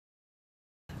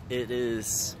It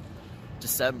is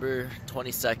December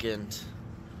 22nd,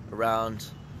 around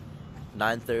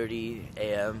 9:30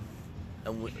 a.m.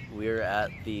 and we're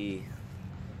at the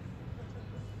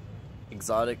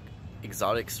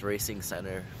Exotics Racing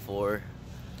Center for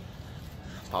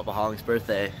Papa Hong's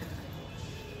birthday.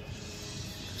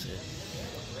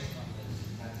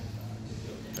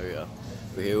 There we go.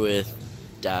 We're here with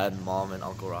Dad, Mom, and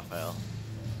Uncle Raphael.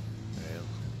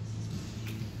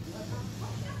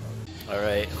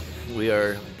 Alright, we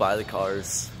are by the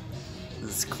cars.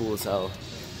 This is cool as hell.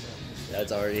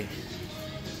 Dad's already.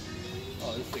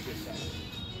 Oh, this is a good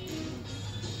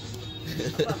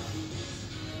shot.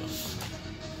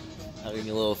 Having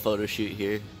a little photo shoot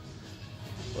here.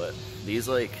 But these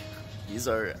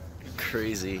are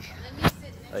crazy.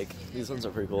 Like, these ones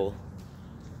are pretty cool.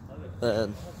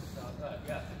 Then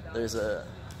there's a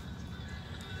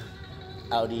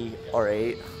Audi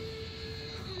R8.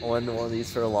 I wanted one of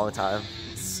these for a long time.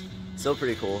 It's still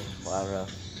pretty cool. Well, I don't know.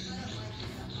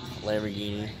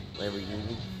 Lamborghini.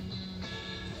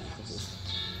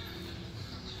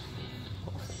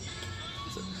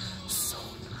 So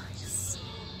nice.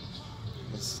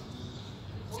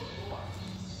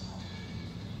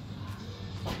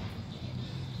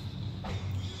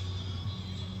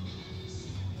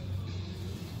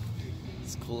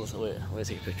 It's cool. So wait, I'm gonna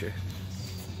take a picture.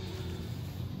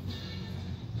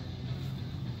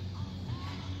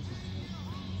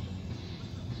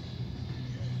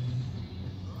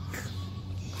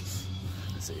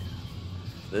 Let's see.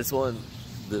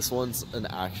 This one's an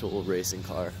actual racing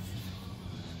car.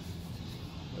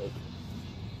 Like,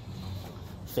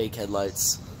 fake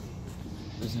headlights.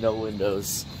 There's no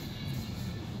windows.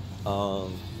 I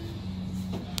don't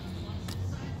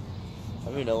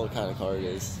even know what kind of car it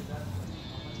is.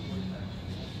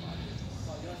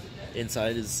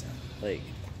 Inside is like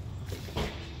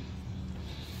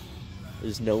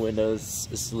there's no windows.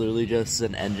 It's literally just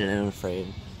an engine and a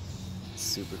frame. It's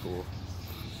super cool.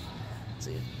 Let's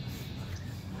see.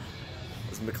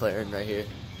 There's McLaren right here.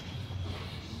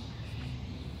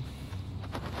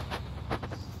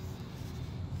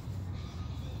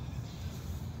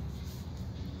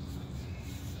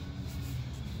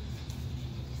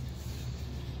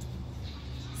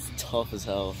 It's tough as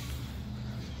hell.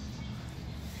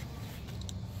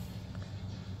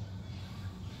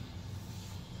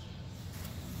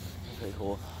 Pretty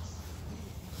cool.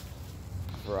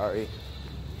 Ferrari.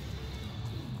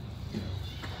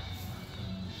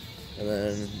 And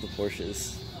then the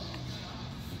Porsches.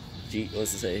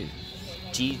 What's it say?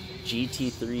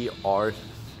 GT3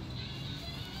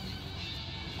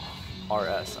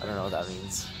 RS. I don't know what that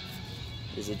means.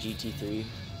 There's a GT3.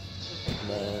 And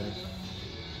then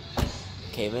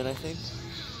Cayman, I think?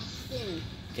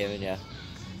 Cayman, yeah.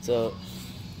 So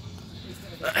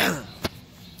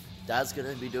Dad's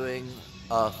gonna be doing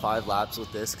 5 laps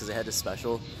with this because they had a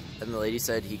special, and the lady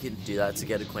said he could do that to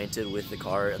get acquainted with the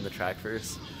car and the track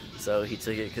first. So he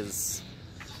took it because,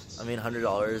 I mean,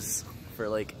 $100 for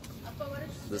like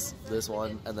this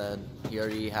one, and then he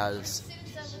already has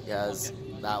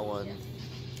that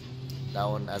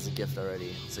one as a gift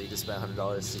already. So he just spent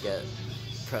 $100 to get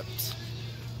prepped.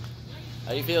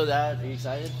 How do you feel, Dad? Are you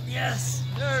excited? Yes,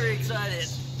 very excited.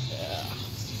 Yeah.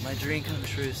 My dream come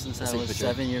true since I was picture.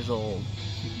 7 years old.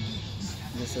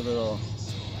 Just a little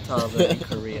toddler in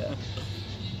Korea.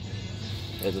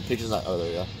 Yeah, the picture's not. Oh, there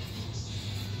we go.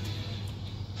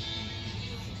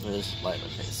 There's light in my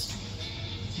face.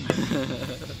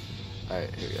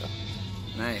 Alright, here we go.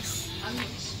 Nice. I'm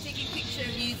taking pictures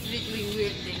of you doing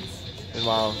weird things. My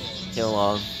mom came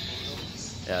along.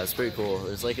 Yeah, it's pretty cool.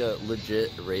 There's like a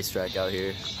legit racetrack out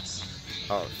here.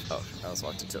 Oh, I almost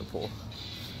walked into a pool.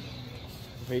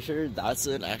 I'm pretty sure that's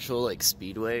an actual like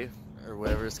speedway or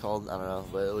whatever it's called. I don't know,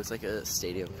 but it looks like a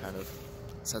stadium kind of.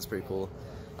 Sounds pretty cool.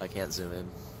 I can't zoom in.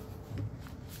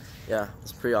 Yeah,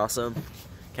 it's pretty awesome.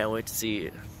 Can't wait to see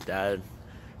Dad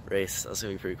race. That's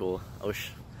gonna be pretty cool. I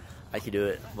wish I could do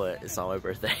it, but it's not my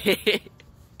birthday.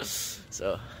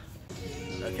 So,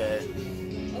 okay.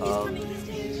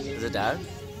 Is it Dad?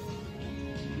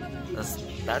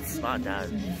 That's not Dad.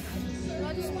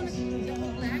 I just want to do the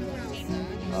whole background, son.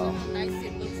 Oh. Nice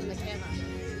it looks in the camera.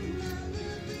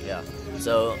 Yeah.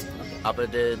 So, Appa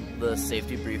did the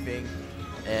safety briefing,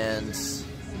 and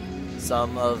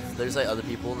there's like other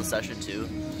people in the session too.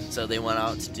 So they went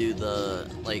out to do the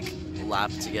like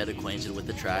lap to get acquainted with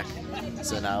the track.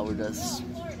 So now we're just,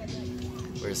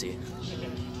 where is he?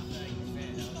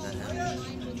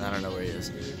 I don't know where he is,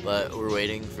 but we're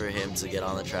waiting for him to get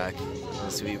on the track.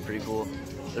 It's gonna be pretty cool.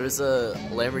 There was a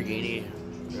Lamborghini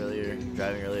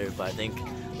driving earlier, but I think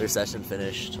their session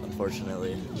finished,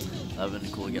 unfortunately. That would have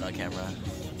been cool to get on camera.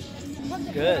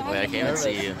 Good. Wait, I can't even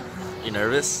see you. You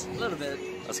nervous? A little bit.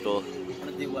 That's cool. I'm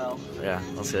gonna do well. Yeah,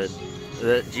 that's good.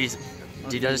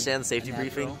 Do you understand the safety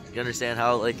briefing? You understand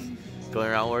how like going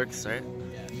around works, right?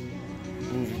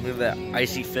 Move that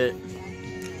icy fit.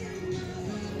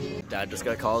 Dad just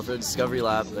got called for the discovery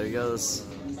lap. There he goes.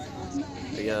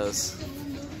 There he goes.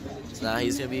 So now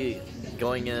he's gonna be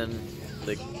going in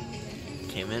the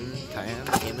Cayman, I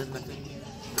think,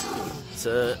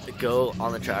 to go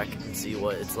on the track and see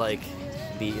what it's like,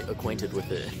 be acquainted with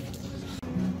it.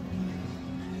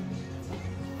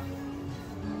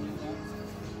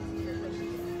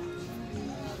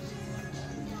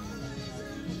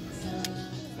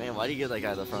 Man, why do you give that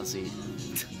guy the front seat?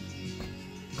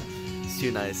 It's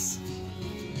too nice.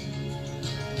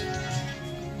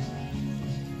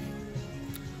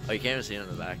 Oh, you can't even see him in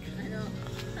the back. I know.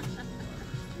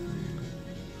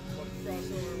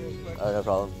 Oh, no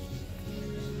problem.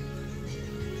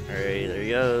 Alright, there he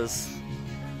goes.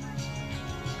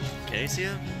 Can you see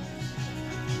him?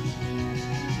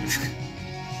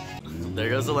 There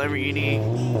goes the Lamborghini.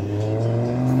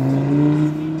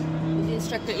 Is the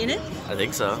instructor in it? I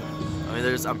think so. I mean,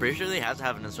 I'm pretty sure they have to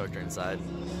have an instructor inside.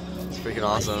 It's freaking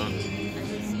awesome.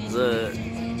 There's a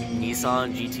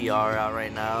Nissan GTR out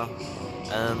right now,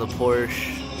 and the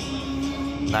Porsche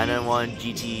 991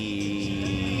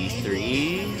 GT3,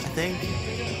 I think,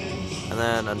 and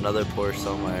then another Porsche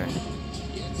somewhere.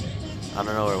 I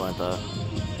don't know where it went though.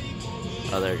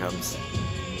 Oh, there it comes.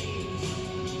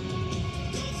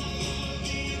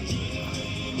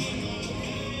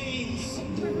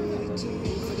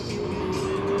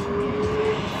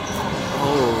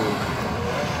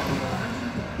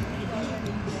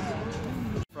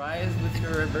 Fries with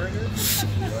your burger?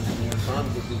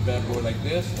 With this bad boy like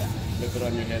this, flip it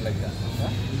on your head like that.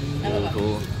 Really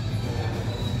cool.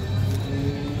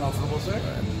 Comfortable, sir?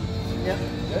 Yep.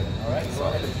 Good. All right. Go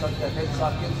ahead and tuck that head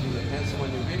socket so you can pencil on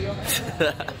your video.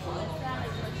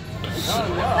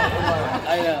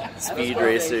 I know. Speed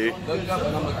racer. Look up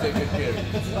and I'm gonna take good care of you.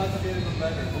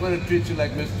 I'm gonna treat you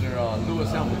like Mr.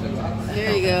 Lewis Hamilton.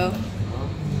 There you go.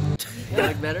 You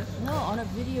like better? No, on a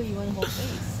video you want the whole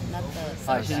face, not the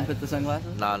Oh, I shouldn't put the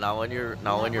sunglasses? Nah, not when you're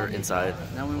inside.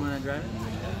 Now we want to drive it?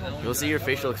 You'll see your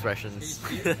facial expressions.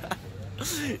 You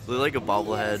look like a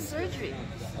bobblehead. surgery.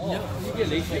 No, you get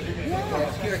LASIK?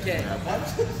 You're okay.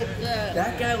 Yeah.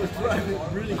 That guy was driving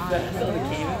really fast on the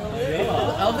Cayman.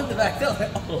 I was in the back there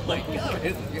like, oh my god.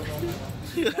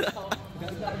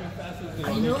 I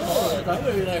know. I thought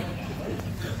we were like...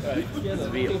 This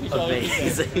would be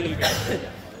amazing.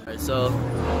 Alright, so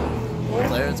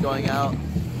McLaren's going out.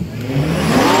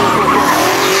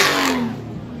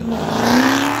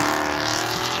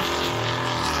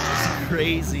 It's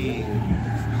crazy.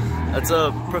 That's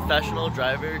a professional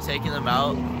driver taking them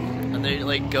out, and they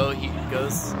like go. He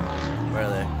goes. Where are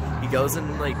they? He goes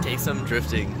and like takes them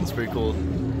drifting. It's pretty cool.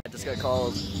 I just got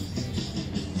called.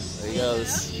 There he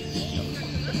goes.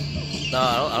 No,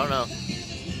 I don't know.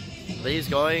 But he's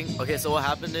going. Okay, so what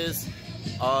happened is,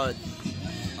 Uncle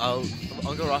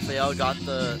Raphael got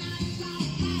the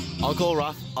Uncle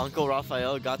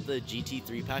Raphael got the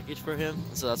GT3 package for him,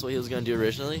 so that's what he was gonna do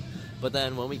originally. But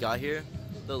then when we got here,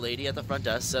 the lady at the front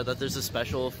desk said that there's a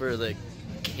special for the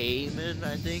Cayman,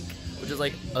 I think, which is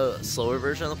like a slower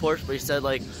version of the Porsche. But he said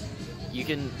like you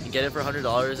can get it for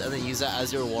 $100 and then use that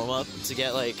as your warm up to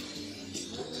get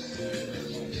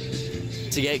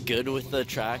good with the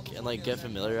track and like get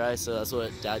familiarized. So that's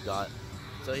what Dad got.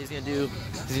 So he's gonna do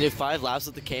 5 laps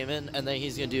with the Cayman, and then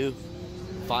he's gonna do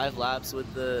 5 laps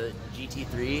with the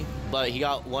GT3. But he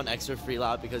got 1 extra free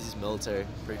lap because he's military.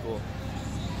 Pretty cool.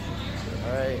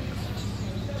 All right,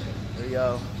 there we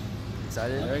go.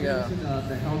 Excited? There we go.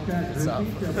 What's up?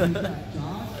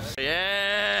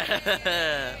 Yeah.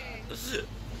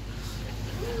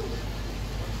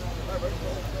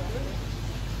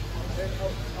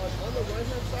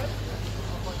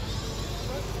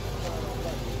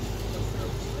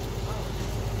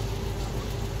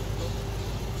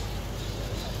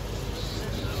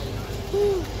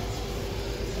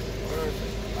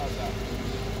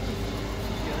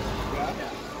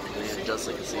 Just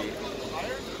so you can see.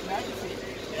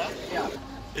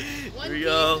 Here we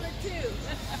go.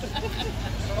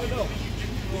 Oh no.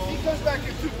 He comes back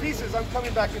in 2 pieces. I'm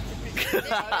coming back in 2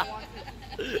 pieces. I don't want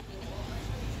to.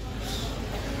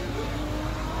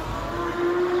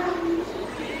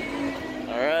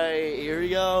 All right, here we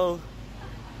go.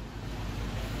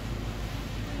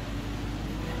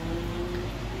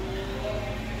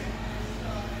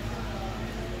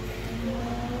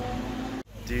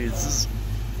 Dude, this is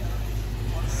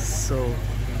so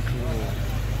cool.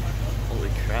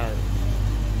 Holy crap.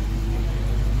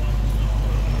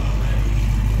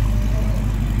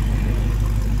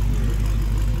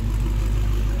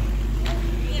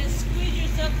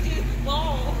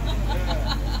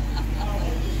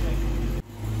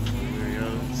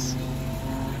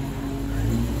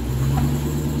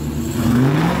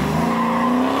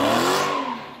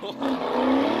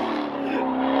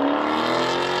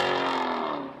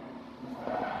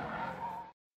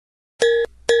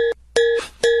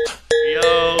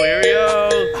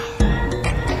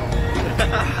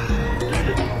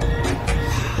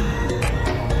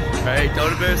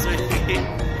 don't embarrass me.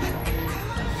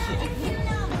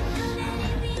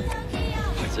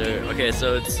 Okay,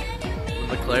 so it's a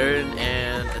McLaren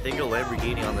and I think a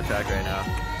Lamborghini on the track right now.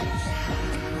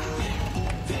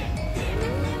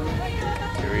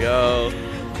 Here we go.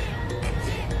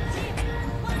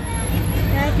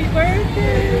 Happy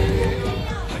birthday!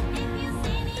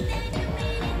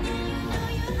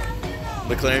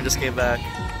 McLaren just came back.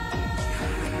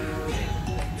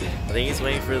 I think he's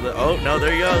waiting for the. Oh no,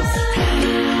 there he goes.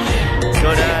 Let's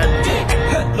go, Dad.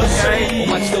 Okay.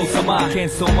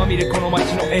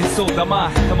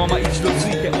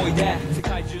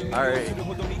 Alright. He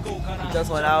just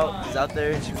went out. He's out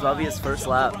there. It's about to be his first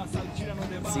lap.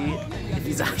 See if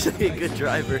he's actually a good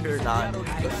driver or not.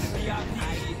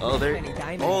 Oh, there.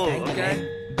 Oh, okay.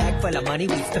 Bag full of money,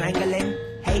 we strangling.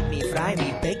 Hate me, fry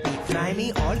me, bake me, fry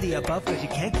me. All the above, cause you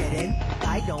can't get in.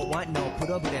 I don't want no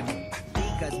problem.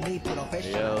 Because me,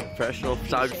 professional. Yo, professional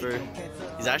photographer.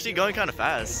 He's actually going kind of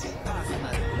fast.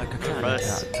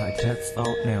 Press.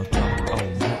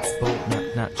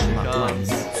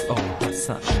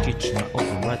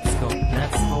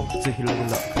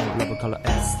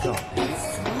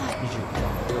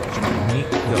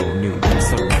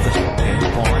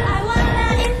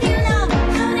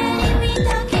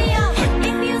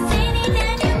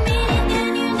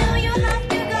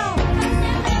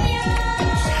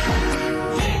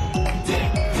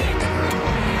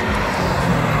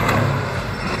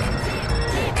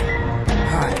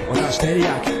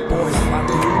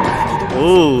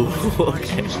 Ooh,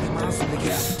 okay.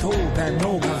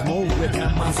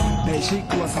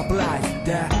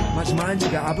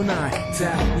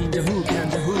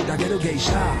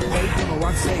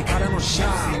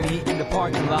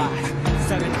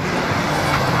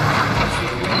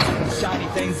 Shiny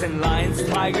things and lions,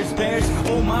 tigers, bears,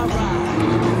 oh my ride.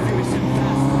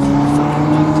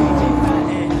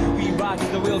 We rock to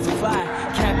the wheels of fly.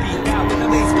 Can't be out in a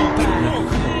baseball bat.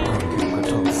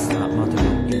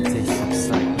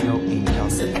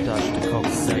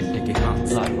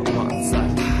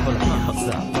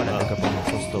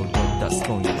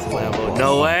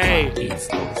 No way!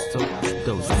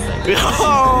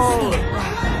 Oh!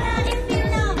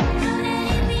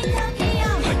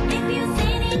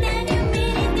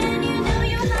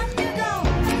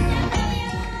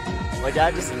 My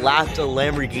dad just lapped a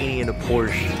Lamborghini in a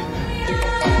Porsche.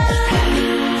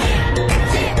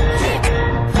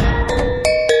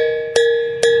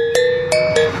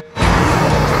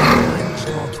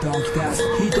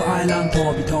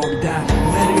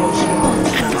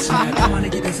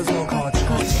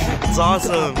 It's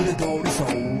awesome.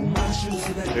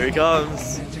 Here he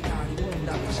comes.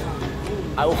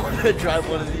 I want to drive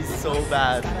one of these so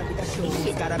bad.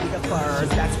 Gotta be the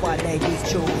first, that's why ladies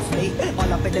choose me.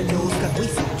 All up in the news, cause we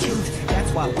so cute.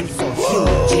 That's why we so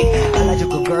huge.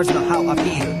 Eligible girls know how I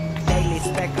feel. Daily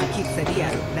spec, I keep it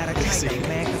real. Not a kind of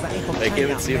man, cause I ain't from I can't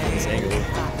even see it from this angle.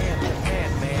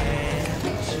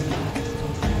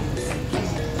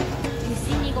 You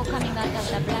see Nico coming out of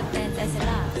the black pants as a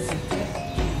laugh.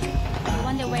 I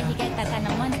wonder where he get that kind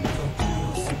of money.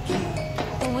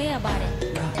 Don't worry about it.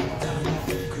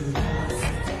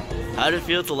 How did it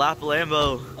feel to lap a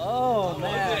Lambo? Oh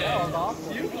man, that was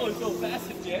awesome. You going so fast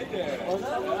to get there.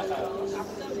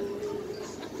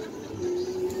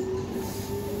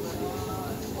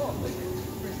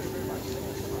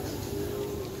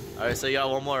 Alright, so you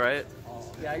got one more, right?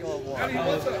 Yeah, I go one more. And he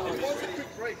wants a quick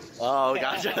break. Oh,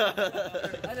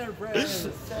 gotcha. I never break.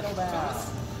 Settle down.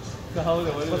 So how is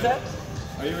it? What's that?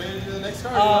 Are you ready to do the next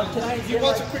card? Can I He get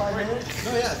wants like a quick 5 break. minutes?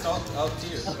 No, yeah, it's all up to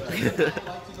you. Some people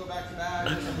like to go back to back,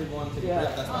 and some people want to take a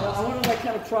break. That's I fine. want to like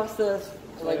kind of process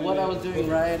like what I was doing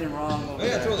right and wrong. Oh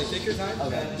yeah, totally. Take your time.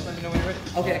 Okay. Just let me know when you're ready.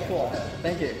 Okay, cool.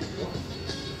 Thank you.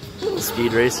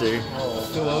 Speed racer.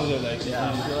 So what was it like?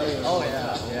 Yeah. Oh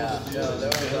yeah, yeah. Yeah,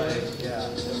 that was like, yeah.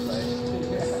 It was like,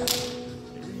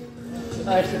 So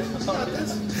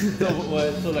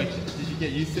like, did you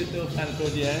get used to it though, kind of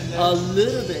towards the end? a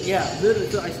little bit, yeah, little.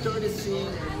 So I started seeing.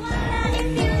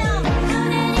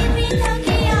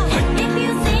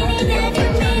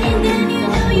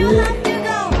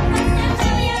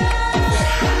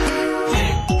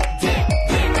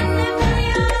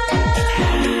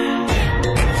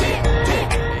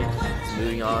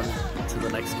 Moving on to the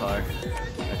next car,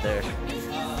 right there.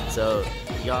 So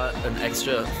he got an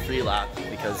extra free lap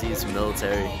because he's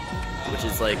military, which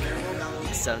is like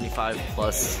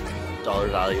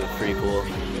 $75+ value, pretty cool.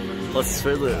 Plus it's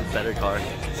for the better car,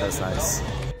 so that's nice.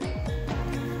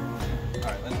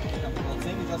 Alright, let's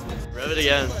same adjustments. Rev it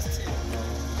again.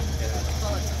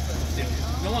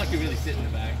 No one can really sit in the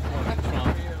back. More like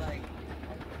trunk.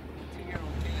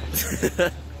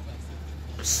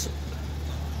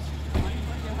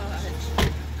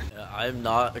 Yeah, I'm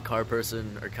not a car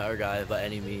person or car guy by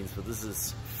any means, but this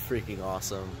is freaking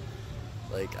awesome.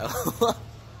 Like,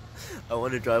 I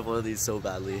want to drive one of these so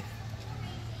badly.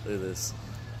 Look at this.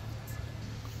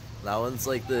 That one's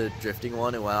like the drifting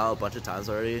one. It went out a bunch of times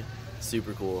already.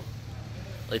 Super cool.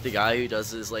 Like the guy who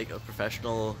does this is like a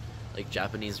professional like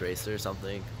Japanese racer or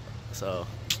something. So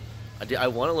I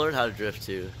want to learn how to drift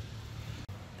too.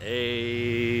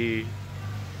 Hey.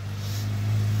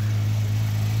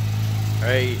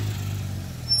 Alright.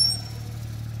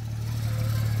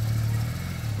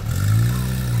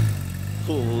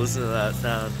 Cool, listen to that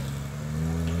sound.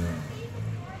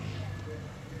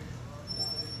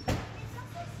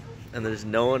 And there's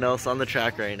no one else on the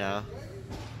track right now.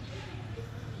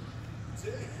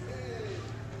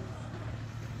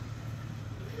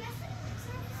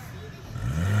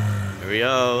 Here we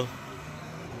go.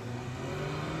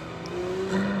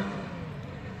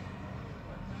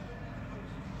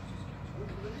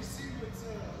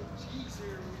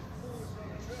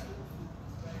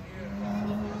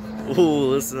 Ooh,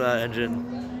 listen to that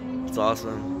engine. It's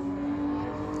awesome.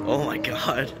 Oh my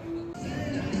god.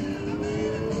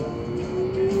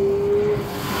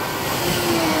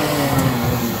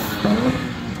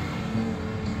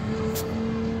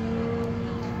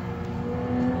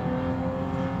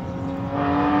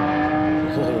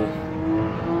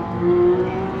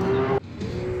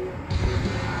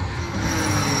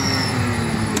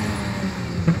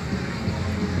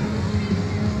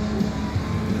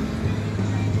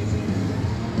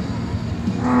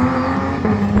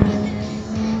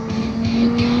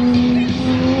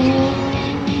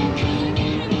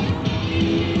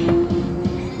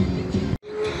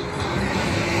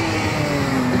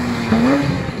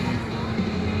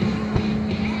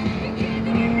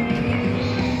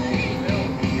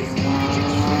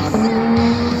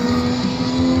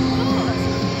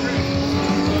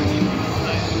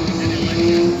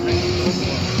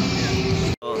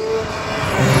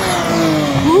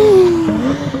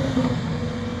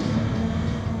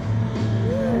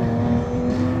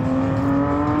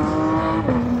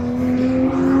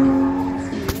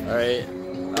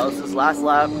 Last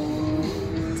lap.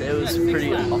 It was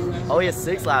pretty. Oh, he has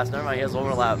 6 laps. Never mind, he has 1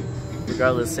 more lap.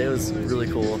 Regardless, it was really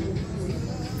cool.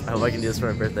 I hope I can do this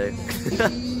for my birthday.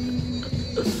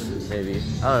 Maybe.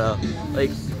 I don't know.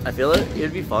 Like, I feel it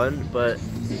would be fun, but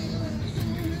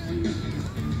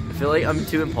I feel like I'm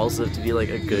too impulsive to be like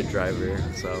a good driver.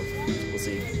 So we'll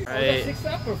see. All right. 6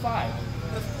 lap or 5?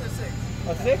 That's 6.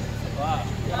 A 6? Wow.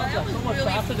 That was so much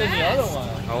faster than the other one.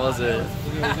 How was it?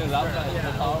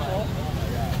 Powerful.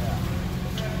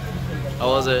 How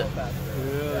was it?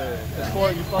 Before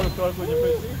you saw the torque when you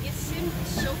first see? It seemed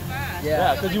so fast.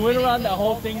 Yeah, because you went around that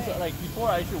whole thing, so like before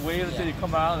I should wait until you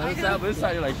come around, and this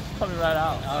side you're like coming right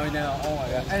out. Oh no, oh my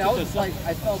god. And I was like,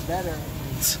 I felt better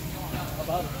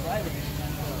about driving.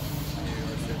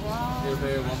 Wow. You're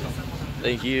very welcome.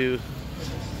 Thank you.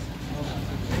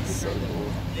 So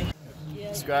cool.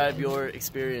 Describe your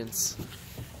experience.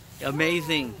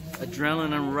 Amazing.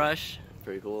 Adrenaline rush.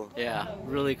 Pretty cool. Yeah,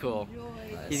 really cool.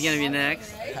 He's gonna be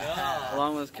next,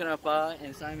 along with Kunapa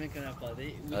and Simon Kunapa.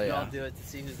 We can all do it to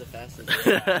see who's the fastest.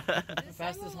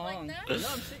 Fastest Hong.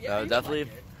 Definitely.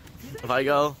 If I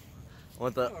go, I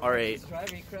want the R8.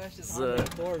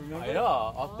 I know,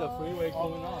 off the freeway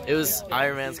going on. It was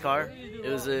Iron Man's car. It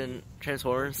was in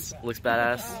Transformers. Looks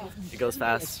badass. It goes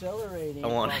fast. I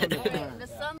want it.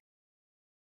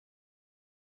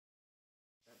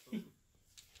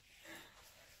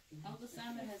 Uncle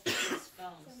Simon has his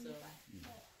phone, so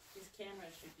his camera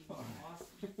should be awesome.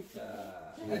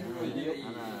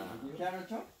 Camera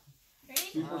truck?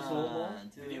 Super soul.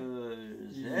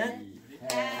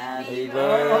 Happy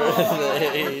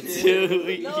birthday to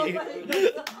you.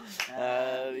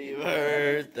 Happy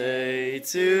birthday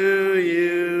to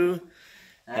you.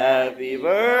 Happy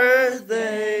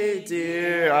birthday,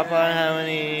 dear Apa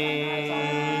Hamani.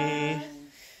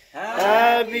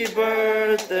 Happy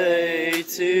birthday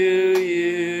to